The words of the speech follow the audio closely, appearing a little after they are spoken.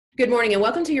Good morning and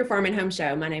welcome to your Farm and Home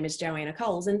Show. My name is Joanna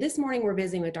Coles, and this morning we're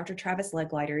visiting with Dr. Travis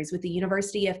Legleiter. He's with the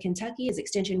University of Kentucky as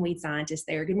Extension Weed Scientist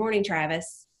there. Good morning,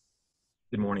 Travis.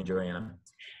 Good morning, Joanna.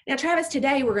 Now, Travis,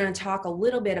 today we're going to talk a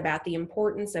little bit about the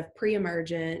importance of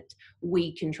pre-emergent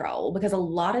weed control, because a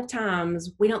lot of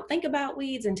times we don't think about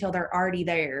weeds until they're already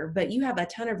there, but you have a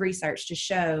ton of research to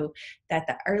show that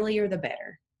the earlier the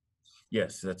better.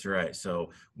 Yes, that's right.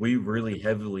 So we really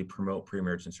heavily promote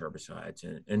pre-emergence herbicides.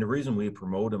 And the reason we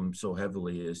promote them so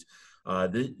heavily is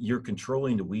you're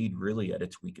controlling the weed really at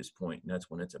its weakest point, and that's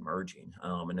when it's emerging.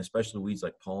 And especially weeds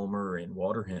like palmer and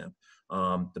waterhemp,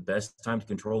 the best time to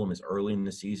control them is early in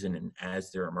the season and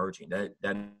as they're emerging.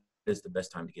 That is the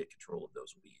best time to get control of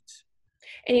those weeds.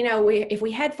 And you know, if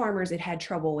we had farmers that had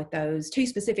trouble with those two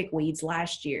specific weeds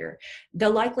last year, the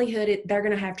likelihood they're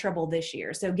going to have trouble this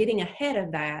year. So getting ahead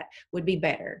of that would be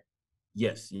better.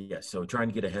 Yes. So trying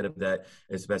to get ahead of that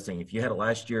is the best thing. If you had it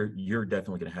last year, you're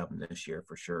definitely going to have them this year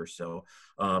for sure. So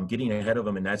getting ahead of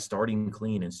them, and that's starting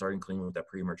clean with that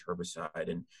pre-emerge herbicide.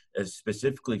 And as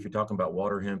specifically, if you're talking about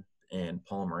water hemp and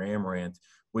palmer amaranth,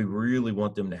 we really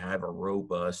want them to have a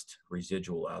robust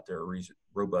residual out there, a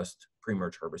robust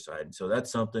pre-emerge herbicide. And so that's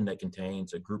something that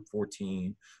contains a group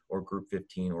 14 or group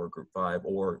 15 or group 5,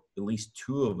 or at least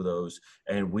two of those.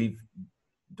 And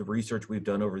the research we've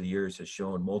done over the years has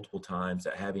shown multiple times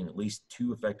that having at least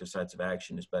two effective sites of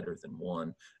action is better than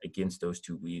one against those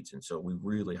two weeds. And so we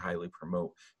really highly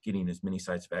promote getting as many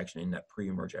sites of action in that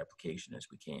pre-emerge application as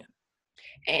we can.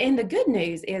 And the good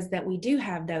news is that we do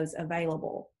have those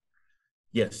available.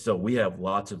 Yes, so we have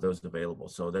lots of those available.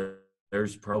 So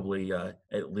there's probably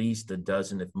at least a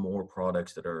dozen, if more,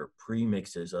 products that are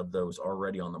premixes of those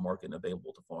already on the market and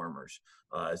available to farmers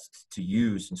to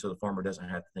use. And so the farmer doesn't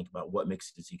have to think about what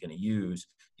mix is he going to use.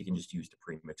 He can just use the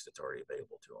premix that's already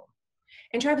available to him.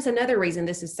 And Travis, another reason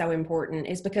this is so important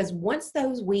is because once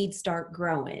those weeds start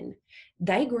growing,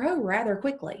 they grow rather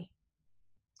quickly.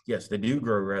 Yes, they do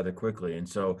grow rather quickly. And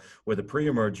so with a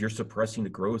pre-emerge, you're suppressing the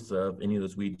growth of any of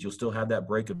those weeds. You'll still have that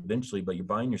break eventually, but you're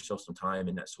buying yourself some time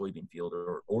in that soybean field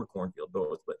or cornfield,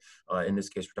 both. But in this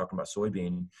case, we're talking about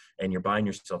soybean, and you're buying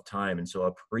yourself time. And so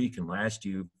a pre can last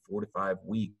you 4 to 5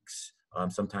 weeks,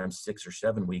 sometimes 6 or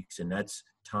 7 weeks. And that's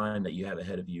time that you have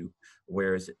ahead of you.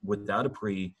 Whereas without a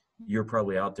pre, you're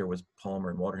probably out there with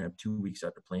palmer and waterhemp 2 weeks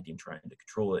after planting trying to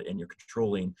control it, and you're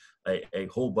controlling a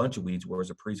whole bunch of weeds, whereas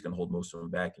a pre is going to hold most of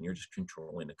them back, and you're just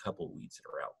controlling a couple of weeds that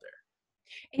are out there.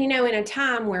 And you know, in a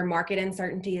time where market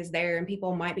uncertainty is there and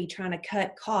people might be trying to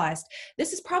cut cost,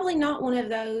 this is probably not one of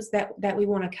those that we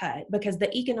want to cut, because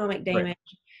the economic damage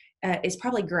is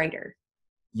probably greater.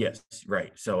 Yes,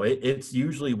 right. So it's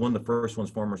usually one of the first ones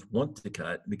farmers want to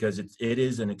cut, because it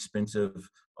is an expensive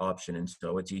option. And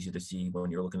so it's easy to see when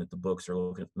you're looking at the books or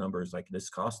looking at the numbers, like, this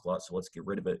costs a lot, so let's get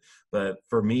rid of it. But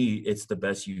for me, it's the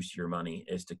best use of your money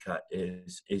is to cut,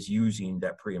 is using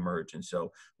that pre-emerge. And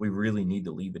so we really need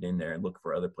to leave it in there and look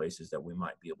for other places that we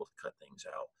might be able to cut things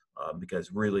out, because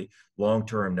really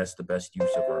long-term, that's the best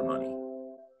use of our money.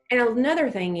 And another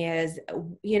thing is,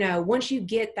 you know, once you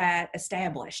get that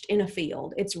established in a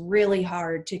field, it's really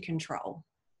hard to control.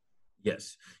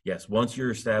 Yes. Once you're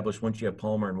established, once you have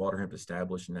palmer and waterhemp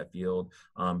established in that field,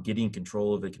 getting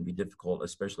control of it can be difficult,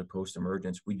 especially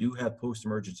post-emergence. We do have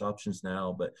post-emergence options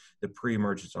now, but the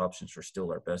pre-emergence options are still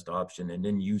our best option. And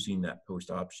then using that post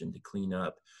option to clean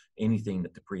up anything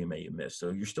that the pre may have missed.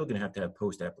 So you're still going to have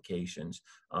post applications,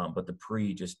 but the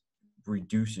pre just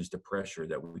reduces the pressure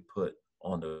that we put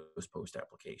on those post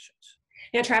applications.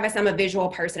 Now, Travis, I'm a visual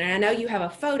person, and I know you have a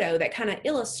photo that kind of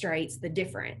illustrates the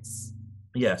difference.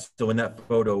 Yes. So in that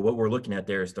photo, what we're looking at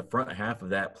there is the front half of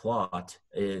that plot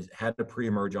had a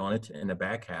pre-emerge on it, and the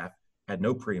back half had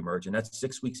no pre-emerge, and that's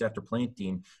 6 weeks after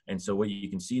planting. And so what you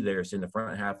can see there is in the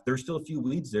front half, there's still a few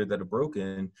weeds there that are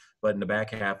broken, but in the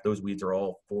back half, those weeds are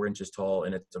all 4 inches tall,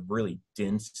 and it's a really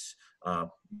dense,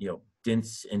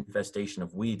 dense infestation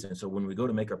of weeds. And so when we go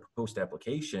to make our post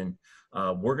application,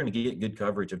 we're going to get good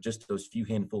coverage of just those few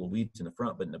handful of weeds in the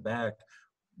front, but in the back,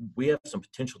 we have some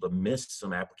potential to miss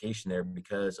some application there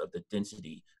because of the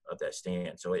density of that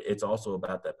stand. So it's also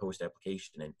about that post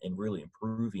application and really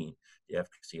improving the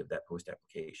efficacy of that post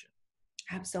application.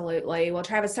 Absolutely. Well,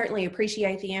 Travis, certainly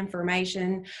appreciate the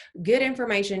information, good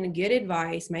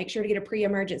advice. Make sure to get a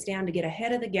pre-emergence down to get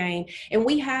ahead of the game. And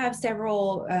we have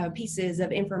several pieces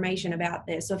of information about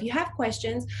this. So if you have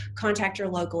questions, contact your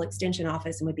local extension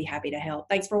office and we'd be happy to help.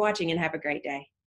 Thanks for watching and have a great day.